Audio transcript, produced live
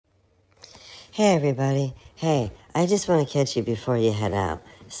Hey everybody. Hey, I just want to catch you before you head out.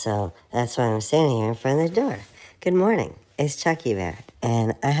 So that's why I'm standing here in front of the door. Good morning. It's Chuckie there.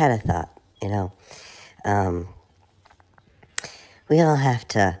 And I had a thought, we all have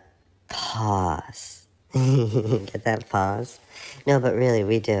to pause. Get that pause? No, but really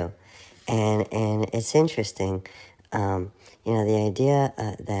we do. And it's interesting, the idea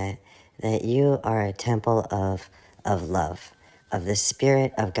that you are a temple of love, of the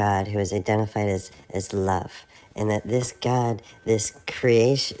Spirit of God who is identified as love. And that this God, this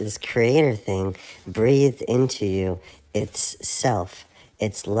creator thing breathed into you its self,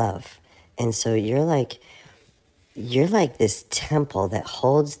 its love. And so you're like this temple that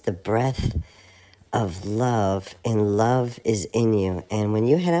holds the breath of love, and love is in you. And when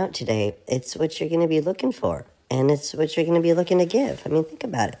you head out today, it's what you're going to be looking for, and it's what you're going to be looking to give. I mean, think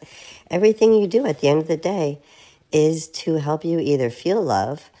about it. Everything you do at the end of the day is to help you either feel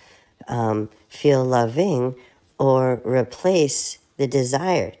love, feel loving, or replace the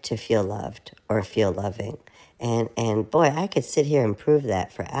desire to feel loved or feel loving. And boy, I could sit here and prove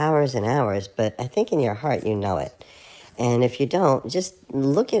that for hours and hours, but I think in your heart you know it. And if you don't, just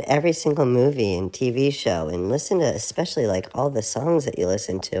look at every single movie and TV show and listen to especially like all the songs that you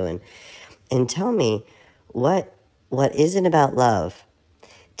listen to and tell me what isn't about love.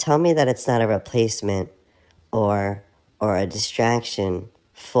 Tell me that it's not a replacement or a distraction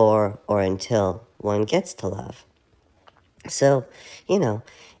for or until one gets to love. So,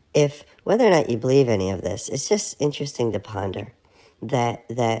 if whether or not you believe any of this, it's just interesting to ponder that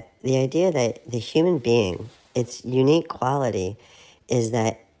the idea that the human being, its unique quality is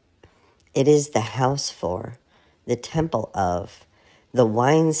that it is the house for, the temple of, the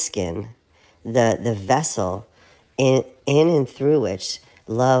wineskin, the vessel in and through which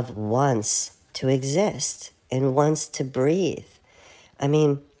love wants to exist and wants to breathe. I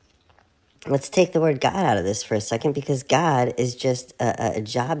mean, let's take the word God out of this for a second, because God is just a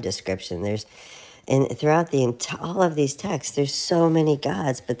job description. And throughout all of these texts, there's so many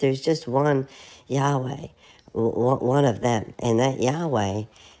gods, but there's just one Yahweh, one of them. And that Yahweh,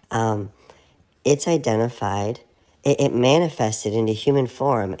 it's identified, it manifested into human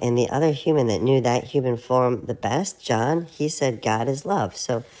form. And the other human that knew that human form the best, John, he said God is love.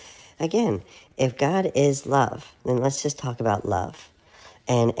 So again, if God is love, then let's just talk about love.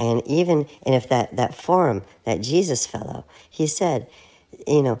 And if that form, that Jesus fellow, he said,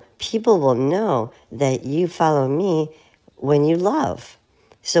 people will know that you follow me when you love.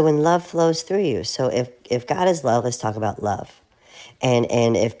 So when love flows through you. So if God is love, let's talk about love. And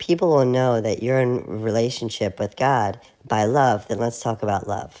if people will know that you're in relationship with God by love, then let's talk about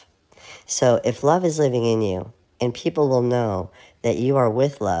love. So if love is living in you, and people will know that you are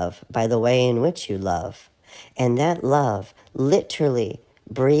with love by the way in which you love, and that love literally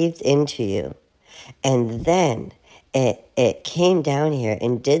breathed into you, and then it came down here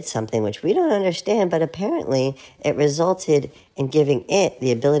and did something which we don't understand, but apparently it resulted in giving it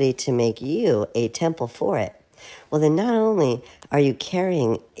the ability to make you a temple for it. Well, then not only are you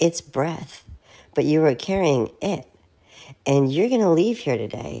carrying its breath, but you are carrying it. And you're going to leave here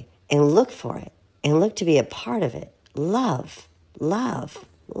today and look for it and look to be a part of it. Love, love,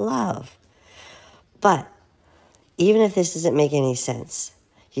 love. But even if this doesn't make any sense,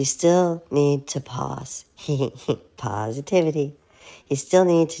 you still need to pause. Positivity. You still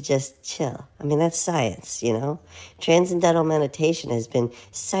need to just chill. I mean, that's science, Transcendental meditation has been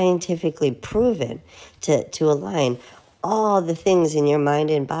scientifically proven to align all the things in your mind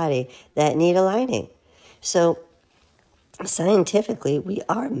and body that need aligning. So scientifically, we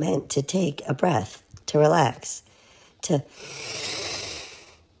are meant to take a breath, to relax, to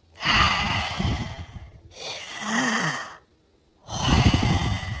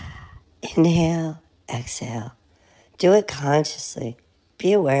inhale, exhale. Do it consciously.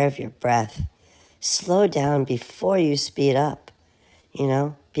 Be aware of your breath. Slow down before you speed up.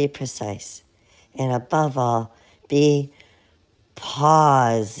 Be precise. And above all, be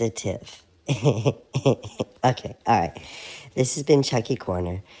positive. Okay, all right. This has been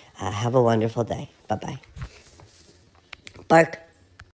ChucCorner. Have a wonderful day. Bye-bye. Bark.